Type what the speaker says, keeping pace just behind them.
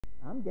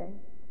Come, gang.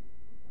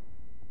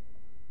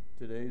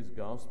 Today's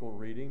gospel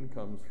reading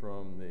comes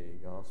from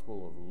the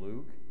Gospel of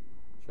Luke,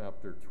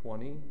 chapter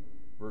 20,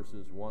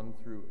 verses 1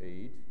 through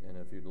 8. And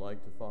if you'd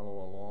like to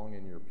follow along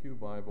in your pew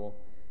Bible,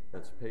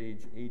 that's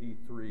page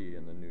 83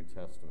 in the New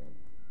Testament.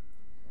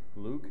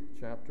 Luke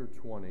chapter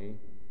 20,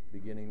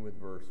 beginning with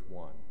verse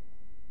 1.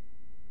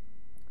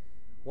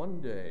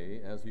 One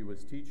day, as he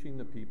was teaching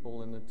the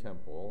people in the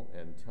temple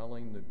and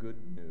telling the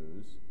good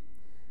news,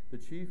 the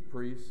chief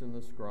priests and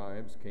the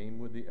scribes came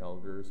with the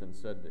elders and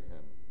said to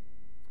him,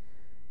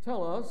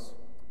 "Tell us,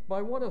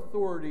 by what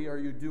authority are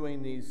you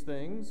doing these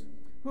things?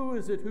 Who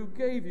is it who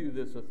gave you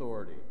this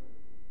authority?"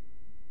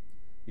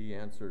 He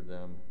answered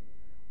them,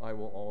 "I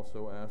will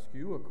also ask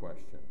you a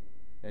question,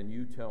 and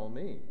you tell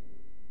me.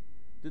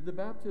 Did the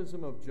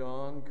baptism of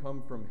John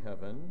come from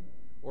heaven,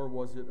 or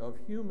was it of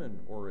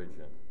human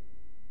origin?"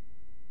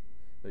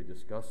 They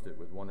discussed it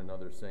with one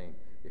another, saying,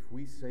 "If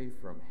we say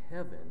from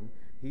heaven,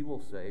 he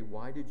will say,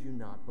 'Why did you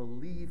not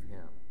believe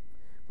him?'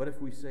 But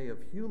if we say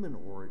of human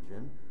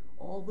origin,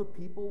 all the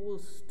people will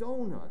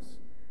stone us,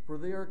 for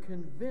they are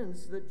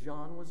convinced that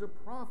John was a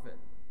prophet."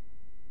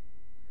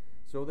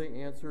 So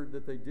they answered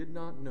that they did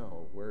not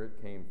know where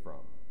it came from.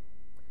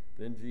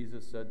 Then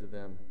Jesus said to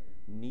them,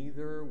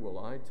 "Neither will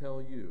I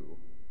tell you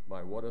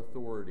by what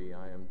authority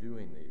I am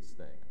doing these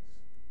things."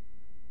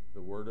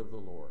 The word of the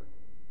Lord.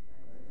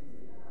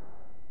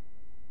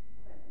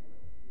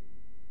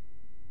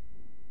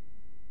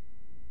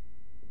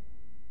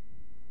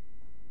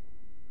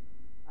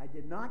 I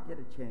did not get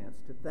a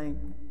chance to thank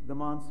the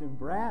Monsoon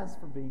Brass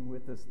for being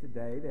with us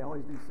today. They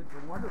always do such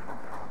a wonderful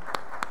job.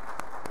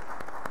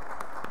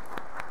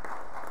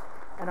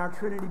 And our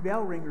Trinity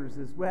Bell Ringers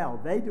as well.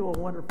 They do a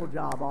wonderful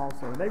job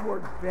also. And they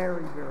work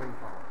very, very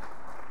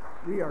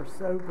hard. We are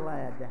so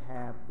glad to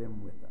have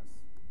them with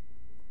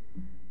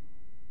us.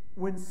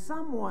 When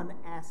someone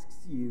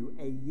asks you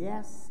a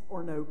yes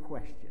or no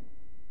question,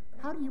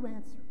 how do you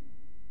answer?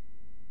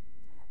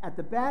 At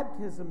the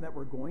baptism that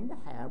we're going to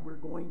have, we're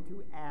going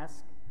to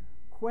ask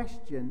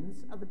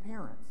questions of the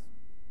parents.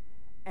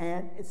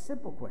 And it's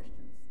simple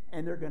questions.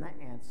 And they're going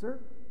to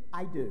answer,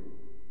 "I do,"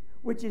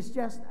 which is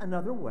just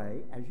another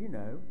way, as you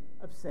know,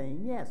 of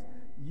saying yes.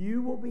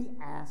 You will be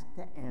asked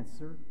to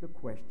answer the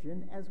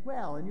question as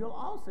well. And you'll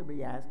also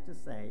be asked to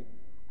say,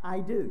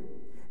 "I do."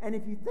 And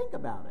if you think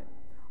about it,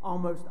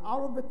 almost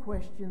all of the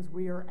questions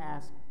we are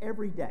asked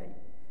every day,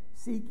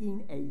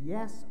 seeking a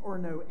yes or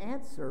no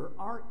answer,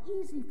 are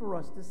easy for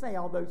us to say,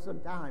 although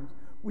sometimes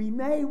we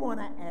may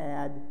want to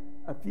add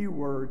a few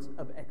words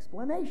of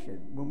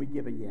explanation when we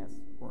give a yes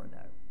or a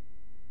no.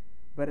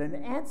 But an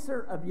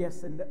answer of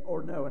yes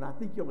or no, and I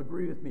think you'll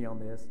agree with me on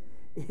this,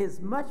 is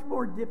much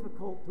more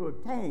difficult to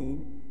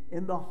obtain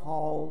in the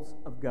halls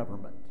of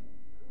government.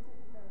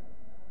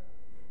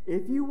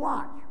 If you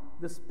watch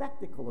the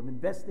spectacle of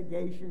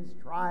investigations,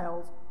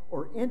 trials,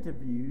 or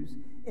interviews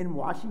in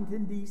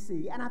Washington,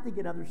 D.C., and I think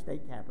in other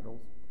state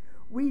capitals,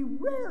 we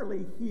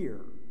rarely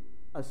hear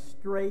a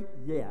straight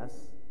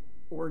yes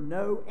or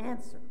no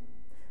answer,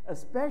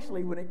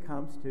 especially when it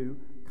comes to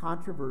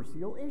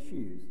controversial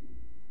issues.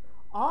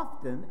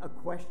 Often, a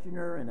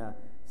questioner in a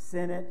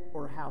Senate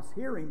or House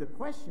hearing, the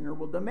questioner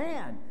will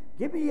demand,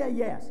 "Give me a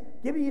yes,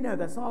 give me a no,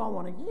 that's all I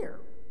want to hear."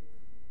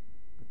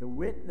 But the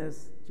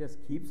witness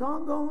just keeps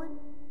on going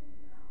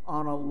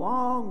on a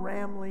long,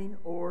 rambling,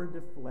 or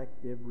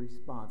deflective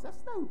response.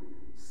 That's no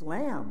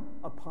slam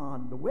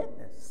upon the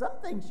witness. Some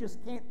things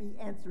just can't be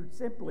answered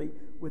simply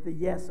with a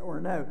yes or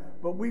a no,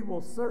 but we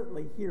will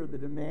certainly hear the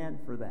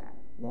demand for that,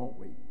 won't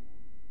we?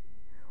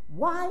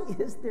 Why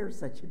is there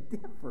such a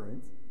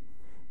difference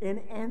in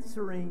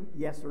answering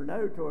yes or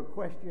no to a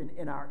question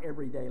in our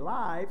everyday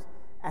lives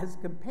as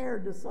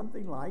compared to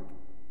something like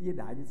the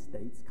United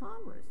States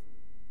Congress?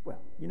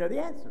 Well, you know the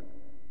answer.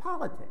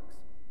 Politics.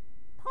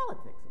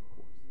 Politics, of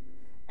course.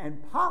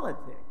 And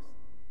politics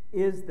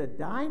is the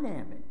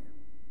dynamic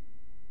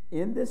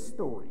in this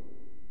story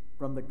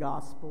from the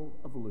Gospel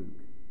of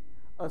Luke.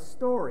 A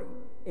story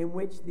in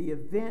which the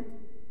event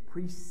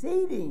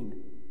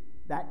preceding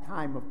that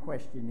time of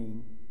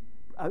questioning,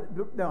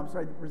 the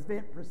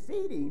event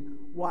preceding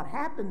what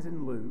happens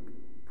in Luke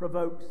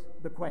provokes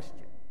the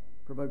question.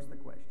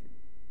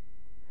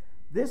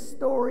 This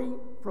story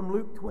from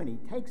Luke 20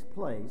 takes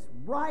place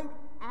right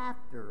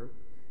after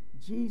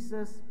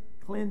Jesus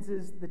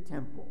cleanses the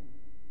temple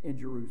in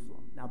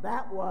Jerusalem. Now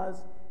that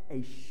was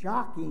a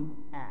shocking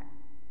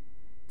act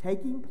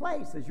taking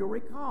place, as you'll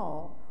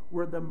recall,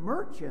 where the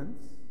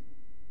merchants,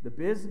 the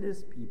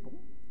business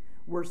people,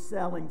 were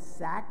selling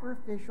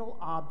sacrificial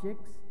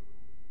objects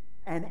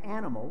and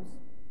animals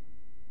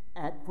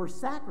for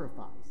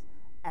sacrifice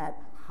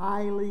at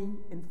highly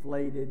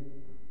inflated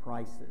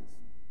prices.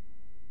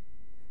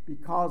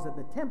 Because at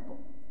the temple,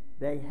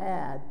 they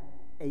had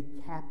a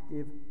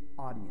captive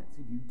audience.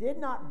 If you did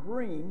not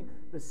bring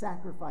the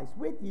sacrifice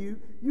with you,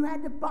 you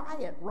had to buy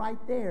it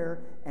right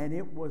there, and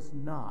it was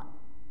not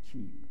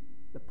cheap.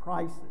 The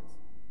prices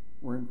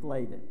were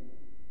inflated.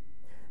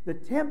 The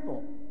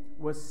temple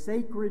was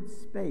sacred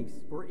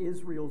space for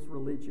Israel's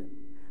religion.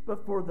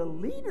 but for the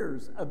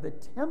leaders of the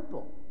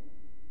temple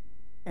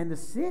and the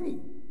city,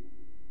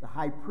 the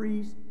high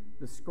priest,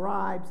 the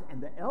scribes,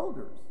 and the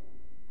elders.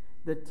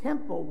 The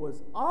temple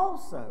was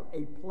also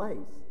a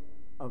place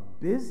of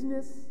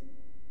business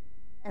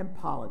and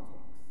politics.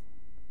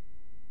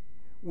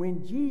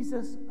 When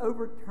Jesus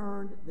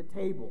overturned the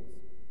tables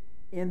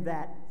in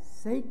that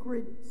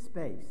sacred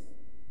space,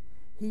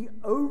 he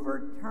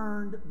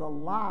overturned the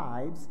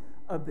lives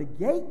of the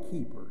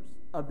gatekeepers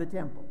of the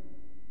temple.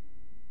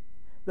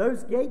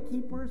 Those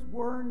gatekeepers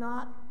were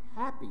not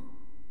happy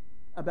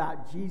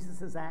about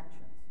Jesus'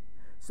 actions,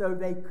 so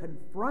they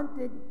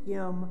confronted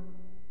him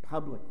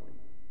publicly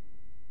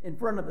in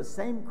front of the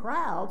same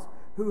crowds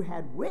who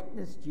had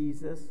witnessed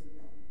Jesus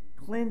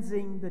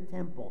cleansing the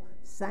temple,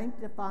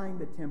 sanctifying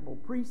the temple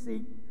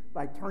precinct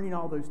by turning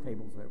all those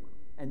tables over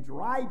and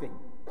driving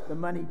the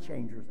money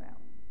changers out.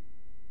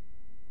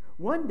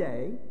 One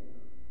day,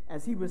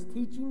 as he was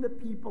teaching the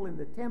people in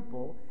the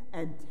temple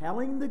and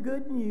telling the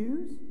good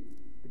news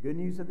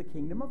of the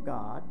kingdom of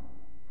God,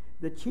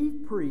 the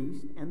chief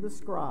priest and the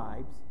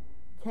scribes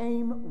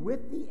came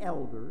with the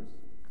elders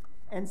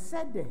and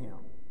said to him,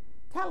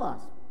 "Tell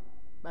us,"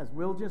 as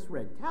Will just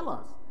read, "tell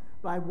us,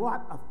 by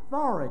what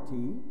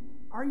authority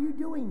are you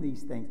doing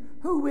these things?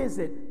 Who is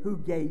it who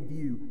gave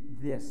you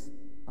this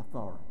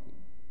authority?"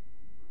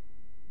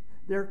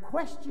 Their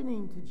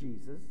questioning to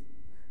Jesus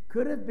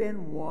could have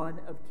been one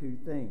of two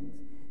things.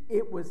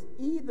 It was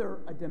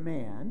either a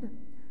demand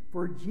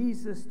for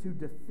Jesus to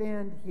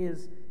defend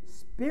his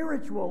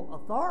spiritual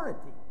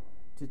authority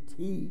to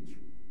teach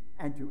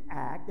and to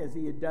act as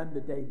he had done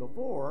the day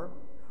before,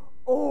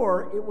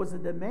 or it was a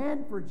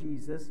demand for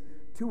Jesus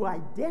to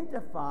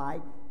identify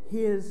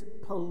his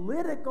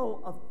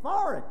political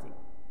authority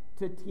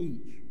to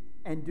teach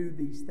and do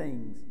these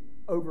things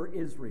over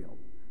Israel,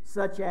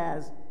 such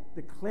as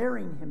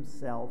declaring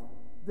himself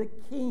the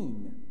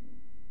king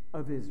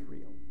of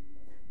Israel.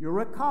 You'll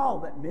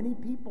recall that many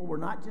people were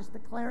not just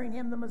declaring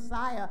him the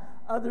Messiah.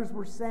 Others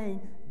were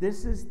saying,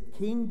 "This is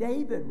King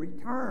David,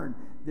 return.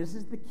 This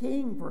is the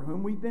king for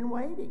whom we've been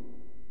waiting."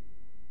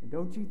 And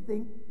don't you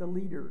think the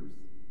leaders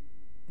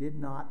did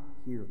not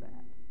hear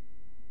that?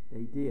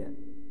 They did.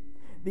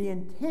 The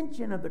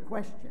intention of the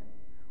question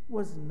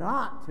was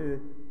not to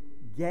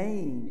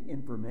gain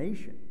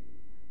information,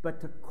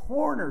 but to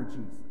corner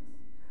Jesus,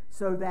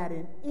 so that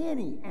in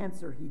any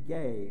answer he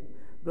gave,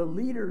 the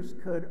leaders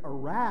could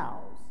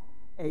arouse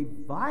a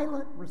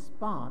violent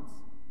response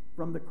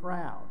from the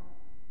crowd,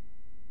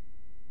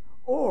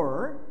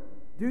 or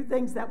do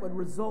things that would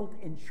result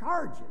in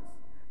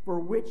charges for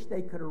which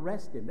they could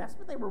arrest him. That's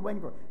what they were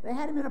waiting for. They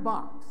had him in a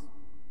box.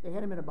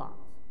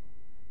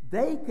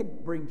 They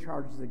could bring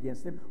charges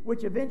against him,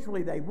 which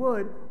eventually they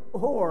would,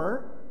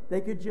 or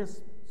they could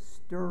just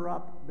stir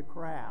up the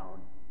crowd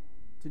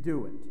to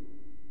do it.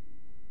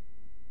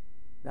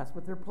 That's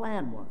what their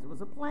plan was. It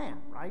was a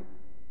plan, right?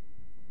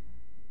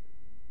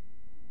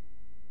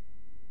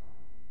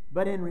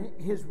 But in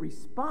his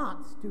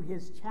response to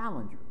his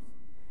challengers,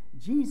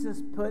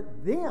 Jesus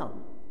put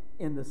them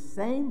in the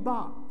same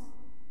box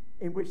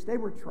in which they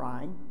were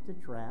trying to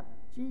trap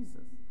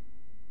Jesus.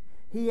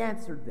 He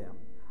answered them,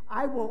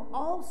 "I will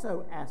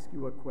also ask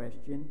you a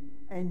question,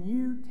 and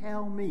you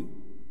tell me,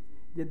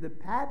 did the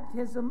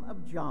baptism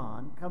of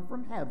John come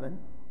from heaven,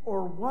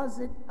 or was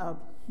it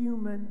of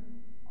human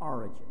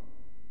origin?"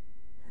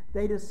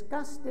 They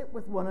discussed it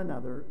with one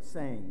another,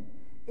 saying,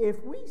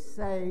 "If we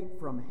say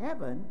from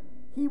heaven,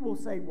 he will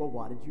say, 'Well,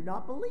 why did you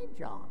not believe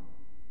John?'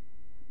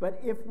 But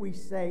if we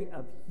say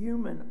of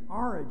human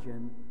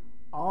origin,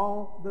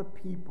 all the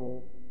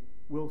people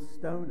will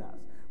stone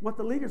us." What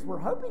the leaders were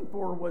hoping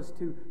for was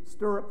to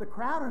stir up the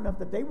crowd enough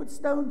that they would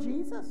stone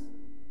Jesus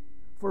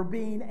for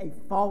being a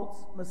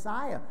false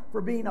Messiah, for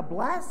being a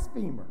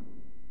blasphemer.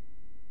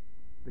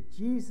 But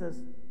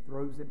Jesus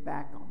throws it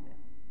back on them.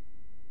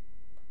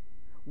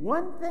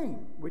 One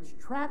thing which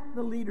trapped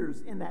the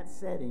leaders in that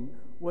setting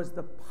was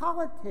the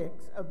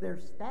politics of their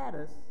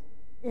status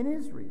in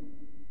Israel.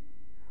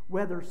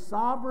 Whether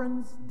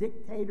sovereigns,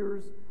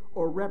 dictators,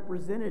 or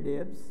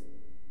representatives,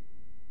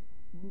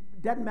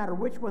 doesn't matter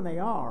which one they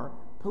are,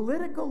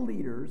 political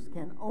leaders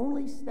can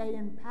only stay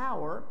in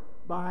power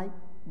by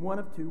one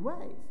of two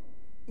ways: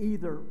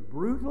 either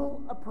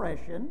brutal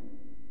oppression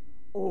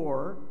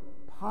or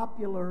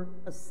popular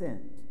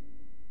assent.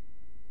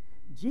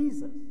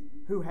 Jesus,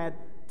 who had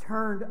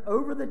turned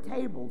over the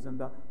tables in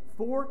the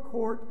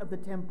forecourt of the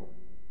temple,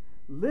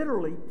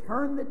 literally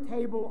turned the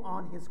table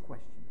on his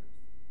questioners.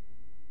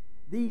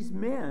 These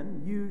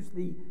men used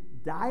the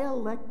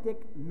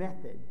dialectic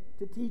method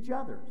to teach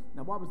others.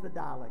 Now, what was the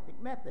dialectic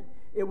method?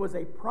 It was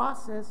a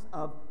process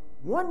of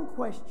one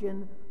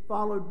question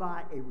followed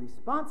by a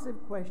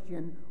responsive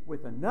question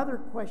with another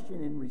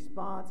question in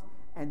response,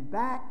 and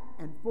back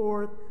and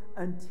forth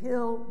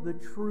until the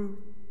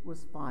truth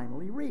was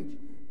finally reached.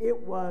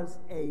 It was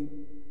a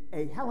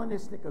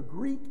Hellenistic, a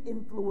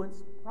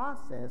Greek-influenced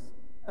process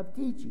of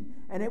teaching,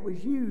 and it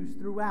was used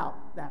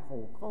throughout that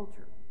whole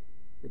culture,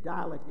 the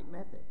dialectic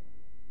method.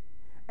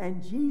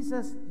 And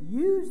Jesus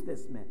used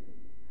this method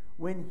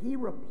when he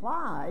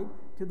replied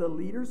to the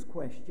leader's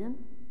question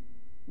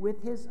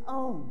with his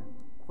own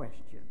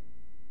question.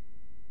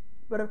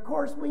 But of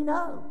course we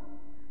know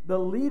the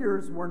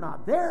leaders were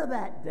not there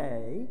that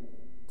day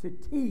to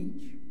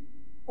teach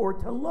or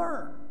to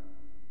learn.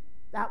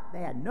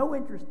 They had no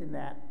interest in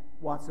that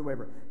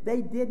whatsoever.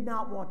 They did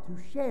not want to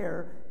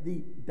share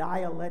the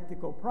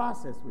dialectical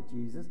process with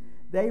Jesus.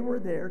 They were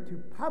there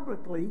to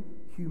publicly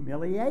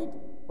humiliate,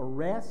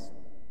 arrest,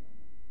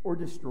 or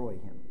destroy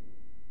him.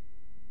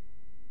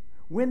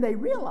 When they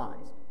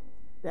realized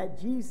that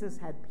Jesus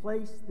had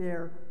placed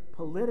their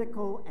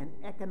political and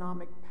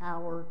economic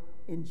power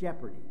in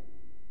jeopardy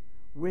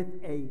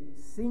with a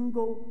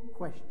single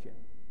question,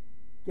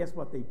 guess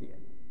what they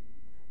did?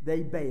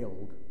 They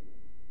bailed.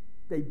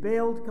 They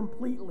bailed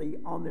completely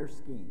on their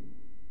scheme.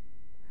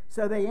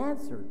 So they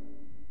answered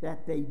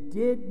that they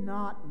did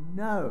not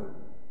know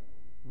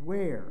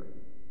where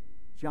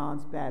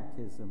John's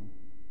baptism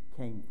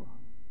came from.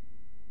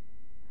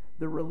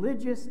 The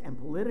religious and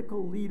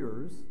political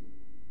leaders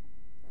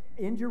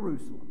in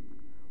Jerusalem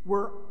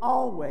were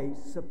always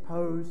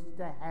supposed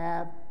to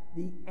have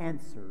the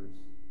answers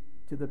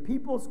to the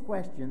people's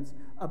questions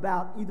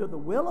about either the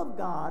will of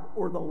God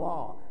or the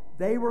law.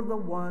 They were the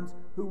ones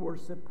who were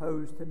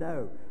supposed to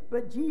know.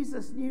 But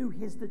Jesus knew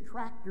his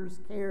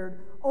detractors cared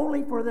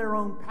only for their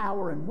own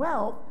power and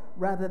wealth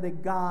rather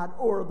than God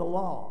or the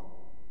law.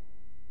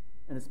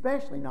 And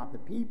especially not the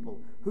people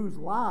whose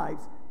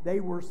lives they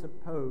were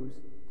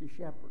supposed to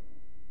shepherd.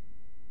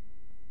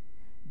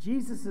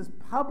 Jesus'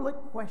 public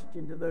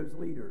question to those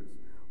leaders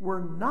were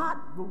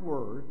not the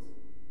words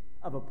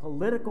of a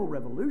political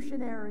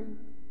revolutionary,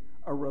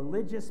 a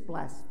religious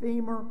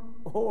blasphemer,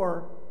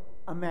 or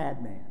a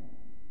madman,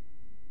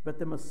 but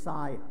the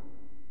Messiah,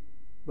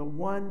 the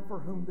one for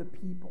whom the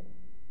people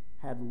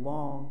had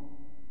long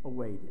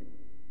awaited.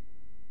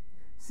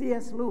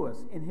 C.S. Lewis,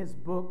 in his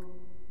book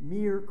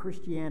Mere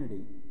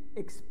Christianity,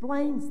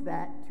 explains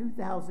that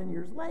 2,000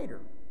 years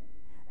later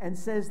and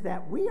says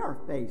that we are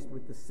faced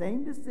with the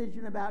same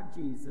decision about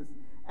Jesus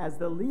as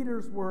the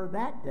leaders were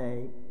that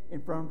day in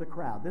front of the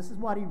crowd. This is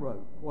what he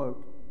wrote,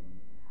 quote,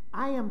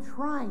 "I am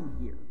trying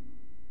here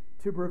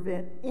to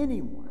prevent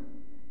anyone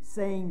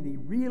saying the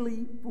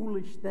really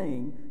foolish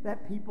thing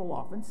that people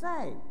often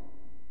say.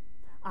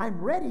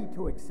 I'm ready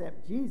to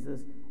accept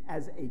Jesus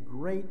as a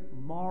great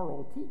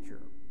moral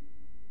teacher,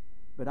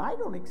 but I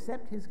don't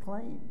accept his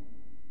claim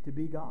to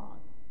be God.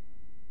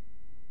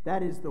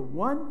 That is the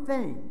one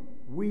thing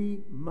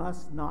we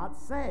must not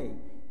say.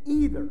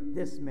 Either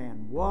this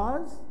man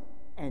was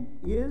and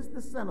is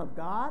the Son of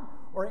God,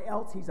 or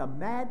else he's a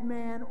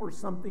madman or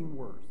something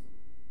worse.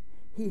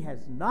 He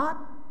has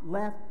not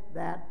left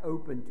that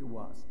open to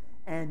us,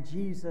 and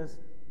Jesus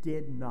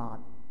did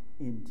not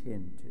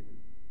intend to."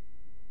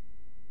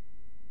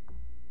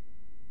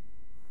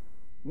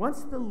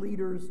 Once the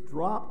leaders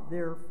dropped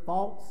their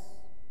false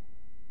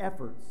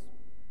efforts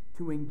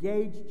to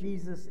engage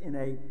Jesus in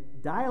a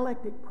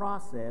dialectic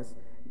process,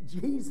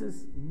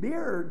 Jesus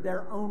mirrored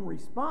their own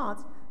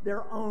response,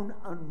 their own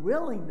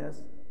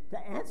unwillingness to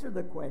answer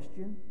the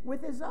question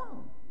with his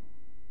own.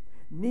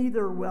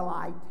 "Neither will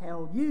I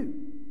tell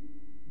you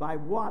by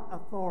what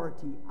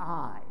authority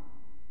I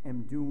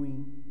am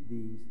doing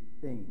these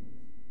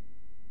things."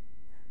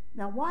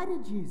 Now, why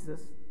did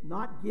Jesus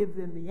not give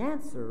them the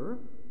answer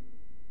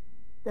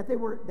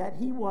that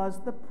he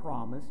was the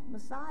promised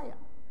Messiah,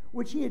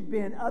 which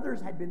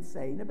others had been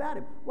saying about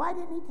him? Why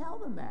didn't he tell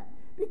them that?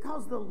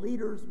 Because the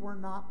leaders were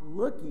not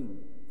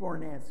looking for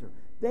an answer.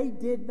 They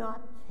did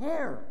not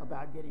care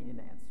about getting an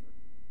answer.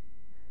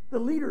 The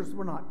leaders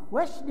were not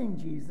questioning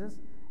Jesus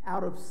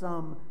out of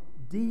some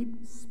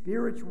deep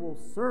spiritual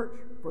search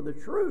for the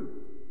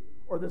truth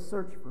or the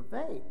search for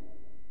faith,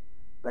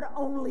 but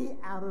only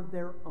out of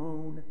their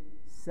own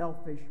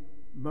selfish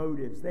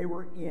motives. They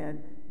were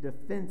in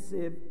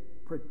defensive,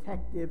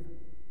 protective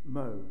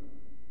mode.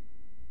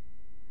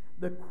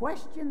 The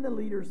question the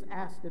leaders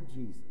asked of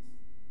Jesus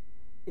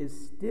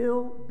is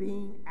still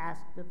being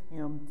asked of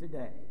him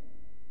today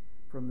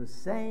from the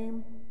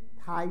same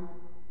type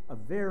of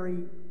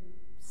very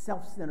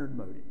self-centered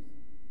motives.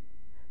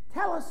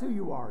 Tell us who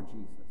you are,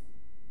 Jesus.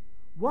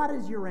 What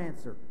is your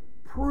answer?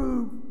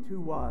 Prove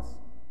to us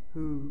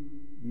who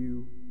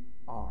you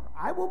are.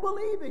 I will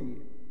believe in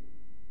you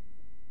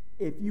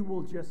if you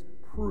will just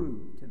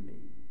prove to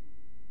me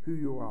who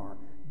you are.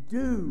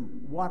 Do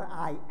what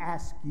I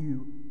ask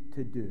you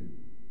to do.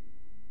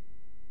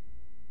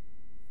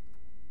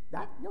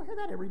 You'll hear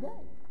that every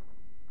day.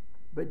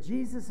 But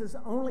Jesus'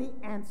 only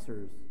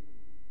answers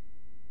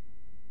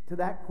to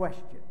that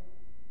question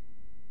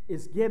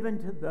is given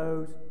to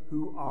those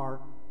who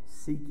are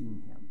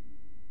seeking him.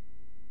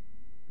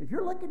 If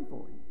you're looking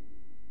for him,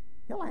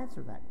 he'll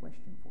answer that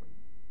question for you.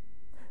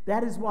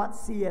 That is what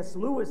C.S.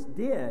 Lewis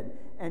did,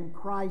 and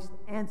Christ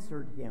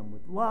answered him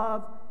with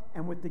love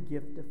and with the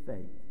gift of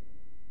faith.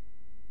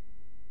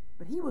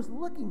 But he was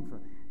looking for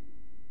that.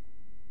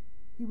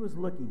 He was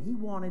looking. He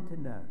wanted to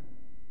know.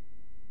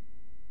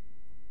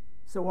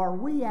 So are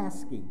we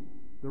asking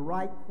the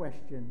right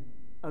question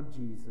of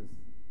Jesus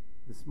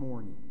this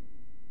morning?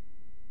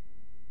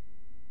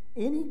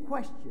 Any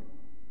question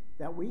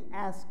that we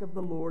ask of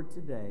the Lord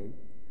today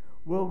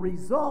will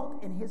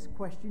result in his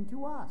question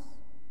to us.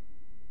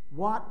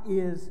 What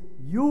is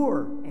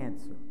your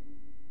answer?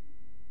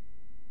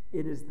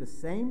 It is the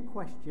same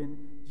question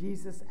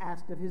Jesus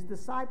asked of his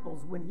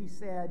disciples when he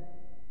said,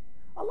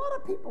 a lot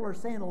of people are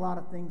saying a lot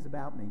of things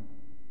about me.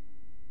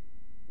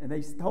 And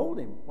they told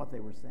him what they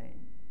were saying.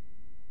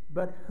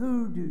 But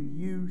who do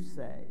you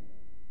say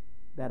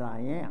that I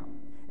am?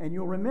 And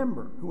you'll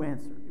remember who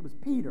answered. It was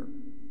Peter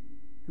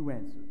who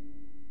answered.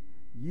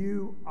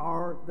 You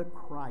are the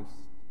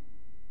Christ,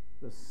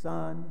 the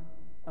Son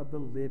of the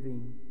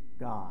living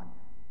God.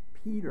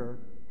 Peter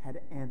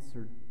had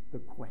answered the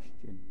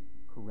question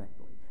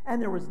correctly.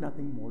 And there was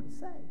nothing more to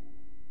say.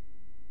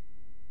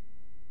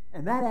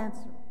 And that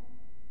answer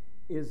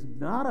is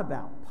not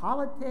about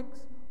politics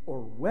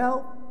or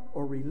wealth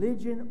or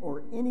religion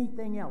or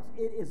anything else.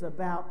 It is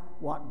about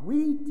what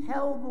we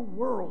tell the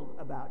world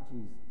about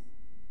Jesus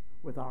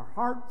with our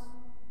hearts,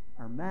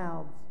 our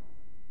mouths,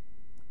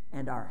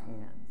 and our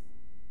hands.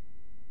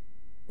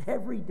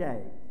 Every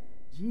day,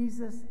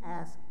 Jesus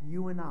asks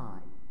you and I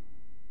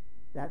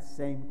that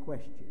same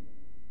question.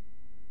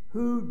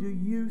 Who do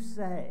you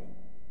say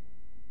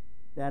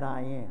that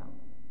I am?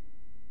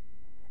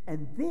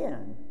 And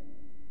then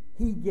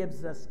he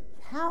gives us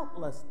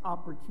countless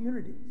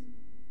opportunities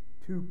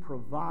to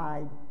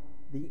provide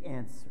the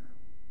answer.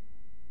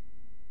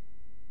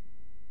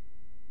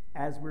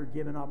 As we're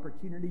given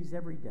opportunities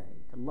every day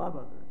to love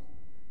others,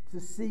 to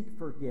seek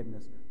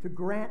forgiveness, to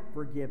grant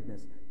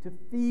forgiveness, to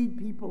feed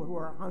people who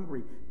are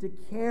hungry, to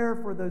care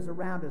for those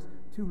around us,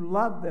 to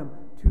love them,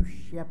 to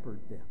shepherd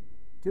them,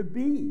 to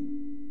be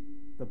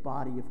the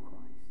body of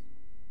Christ.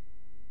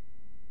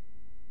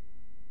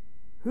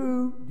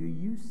 Who do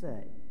you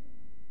say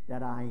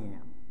that I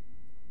am?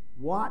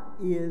 What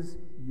is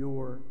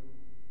your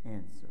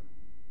answer?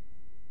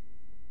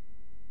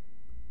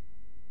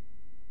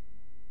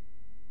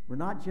 We're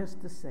not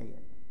just to say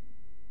it.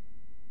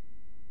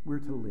 We're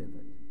to live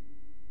it.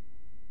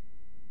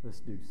 Let's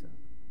do so.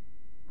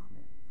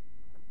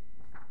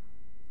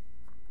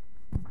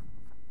 Amen.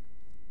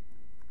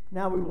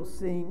 Now we will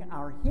sing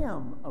our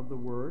hymn of the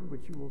word,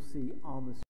 which you will see on the screen.